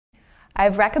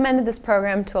I've recommended this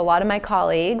program to a lot of my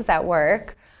colleagues at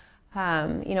work.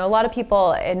 You know, a lot of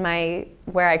people in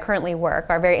where I currently work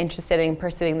are very interested in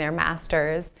pursuing their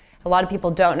master's. A lot of people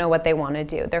don't know what they want to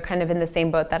do. They're kind of in the same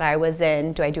boat that I was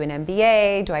in. Do I do an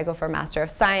MBA? Do I go for a Master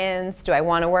of Science? Do I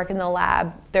want to work in the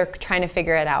lab? They're trying to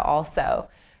figure it out also.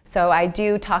 So I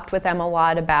do talk with them a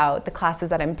lot about the classes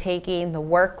that I'm taking, the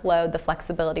workload, the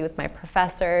flexibility with my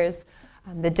professors,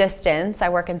 the distance. I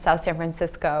work in South San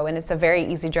Francisco, and it's a very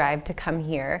easy drive to come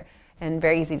here and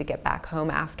very easy to get back home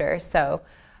after. So,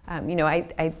 you know,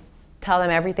 I tell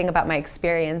them everything about my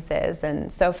experiences,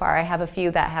 and so far I have a few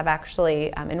that have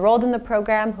actually enrolled in the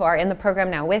program, who are in the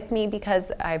program now with me because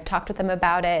I've talked with them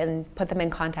about it and put them in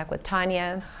contact with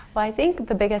Tanya. Well, I think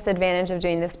the biggest advantage of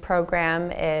doing this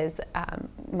program is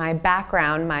my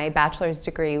background. My bachelor's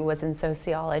degree was in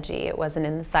sociology. It wasn't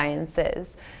in the sciences.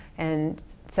 And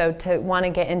so to want to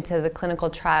get into the clinical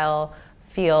trial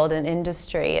field and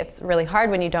industry, it's really hard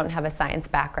when you don't have a science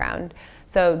background.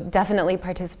 So definitely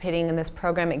participating in this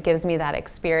program, it gives me that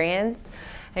experience.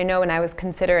 I know when I was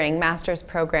considering master's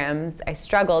programs, I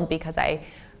struggled because I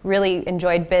really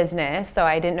enjoyed business, so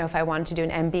I didn't know if I wanted to do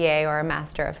an MBA or a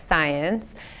Master of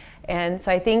Science. And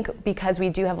so I think because we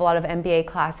do have a lot of MBA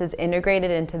classes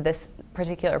integrated into this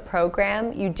particular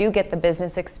program, you do get the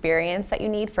business experience that you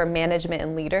need for management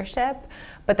and leadership,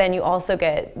 but then you also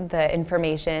get the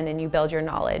information and you build your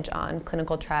knowledge on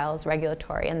clinical trials,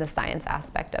 regulatory, and the science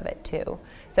aspect of it too.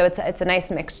 So it's a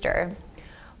nice mixture.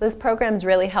 This program's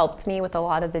really helped me with a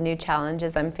lot of the new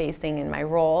challenges I'm facing in my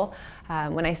role.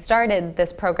 When I started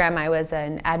this program, I was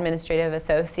an administrative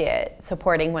associate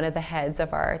supporting one of the heads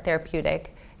of our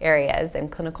therapeutic areas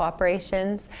and clinical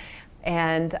operations.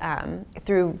 And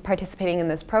through participating in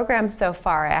this program so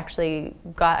far, I actually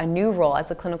got a new role as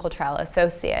a clinical trial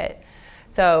associate.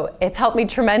 So it's helped me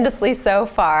tremendously so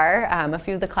far. A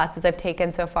few of the classes I've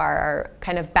taken so far are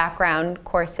kind of background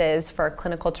courses for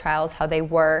clinical trials, how they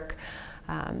work.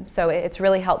 So it's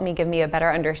really helped me give me a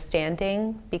better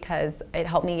understanding, because it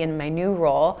helped me in my new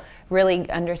role really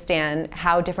understand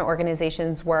how different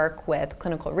organizations work with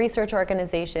clinical research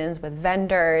organizations, with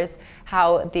vendors,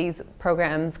 how these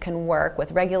programs can work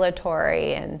with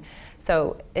regulatory, and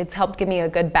so it's helped give me a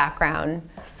good background.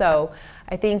 So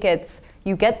I think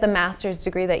you get the master's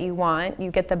degree that you want,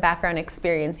 you get the background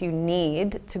experience you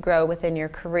need to grow within your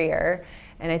career,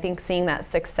 and I think seeing that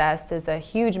success is a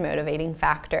huge motivating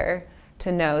factor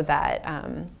to know that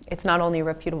it's not only a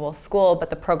reputable school,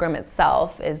 but the program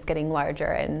itself is getting larger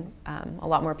and a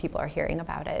lot more people are hearing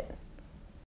about it.